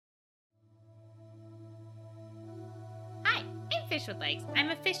Fish with Legs. I'm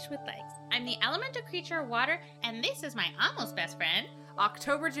a fish with legs. I'm the elemental creature of water, and this is my almost best friend,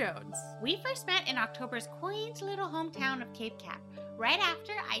 October Jones. We first met in October's quaint little hometown of Cape Cap. Right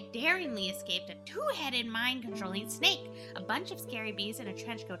after, I daringly escaped a two-headed mind-controlling snake, a bunch of scary bees in a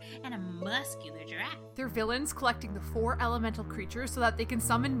trench coat, and a muscular giraffe. They're villains collecting the 4 elemental creatures so that they can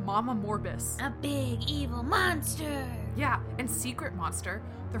summon Mama Morbus. A big evil monster! Yeah, and secret monster.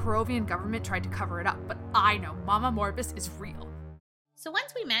 The Harrovian government tried to cover it up, but I know Mama Morbus is real. So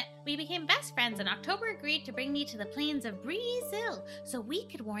once we met, we became best friends, and October agreed to bring me to the plains of Breezil so we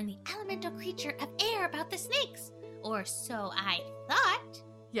could warn the elemental creature of air about the snakes. Or so I thought.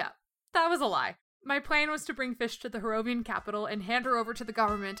 Yeah, that was a lie. My plan was to bring Fish to the Harrovian capital and hand her over to the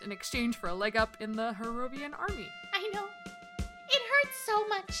government in exchange for a leg up in the Harrovian army. I know. It hurts so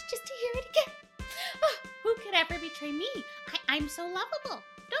much just to hear it again. Oh, who could ever betray me? I'm so lovable.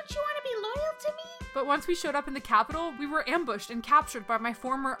 Don't you want to be loyal to me? But once we showed up in the capital, we were ambushed and captured by my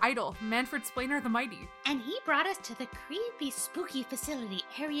former idol, Manfred Splainer the Mighty. And he brought us to the creepy, spooky facility,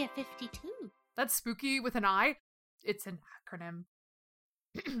 Area 52. That's spooky with an I. It's an acronym.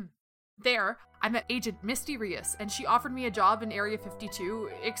 There, I met Agent Misty Rios, and she offered me a job in Area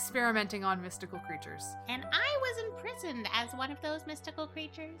 52, experimenting on mystical creatures. And I was imprisoned as one of those mystical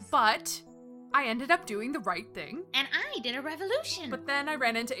creatures. But I ended up doing the right thing. And I did a revolution. But then I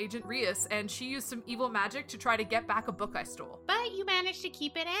ran into Agent Rios, and she used some evil magic to try to get back a book I stole. But you managed to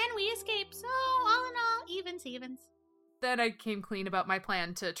keep it, and we escaped, so all in all, evens. Then I came clean about my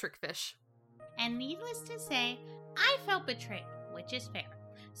plan to trick Fish. And needless to say, I felt betrayed, which is fair.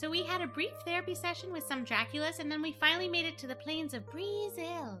 So we had a brief therapy session with some Draculas, and then we finally made it to the plains of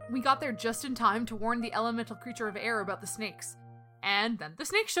Breezil. We got there just in time to warn the elemental creature of air about the snakes. And then the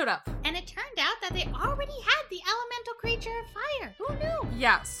snakes showed up. And it turned out that they already had the elemental creature of fire. Who knew?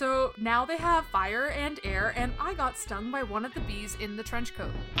 Yeah, so now they have fire and air, and I got stung by one of the bees in the trench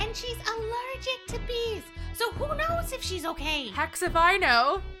coat. And she's allergic to bees, so who knows if she's okay? Hex if I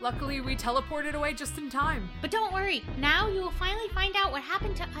know. Luckily, we teleported away just in time. But don't worry, now you will finally find out what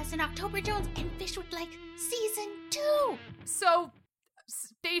happened to us in October Jones and Fish with Legs Season 2. So,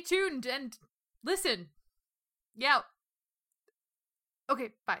 stay tuned and listen. Yeah.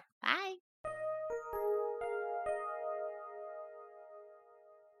 Okay, bye. Bye.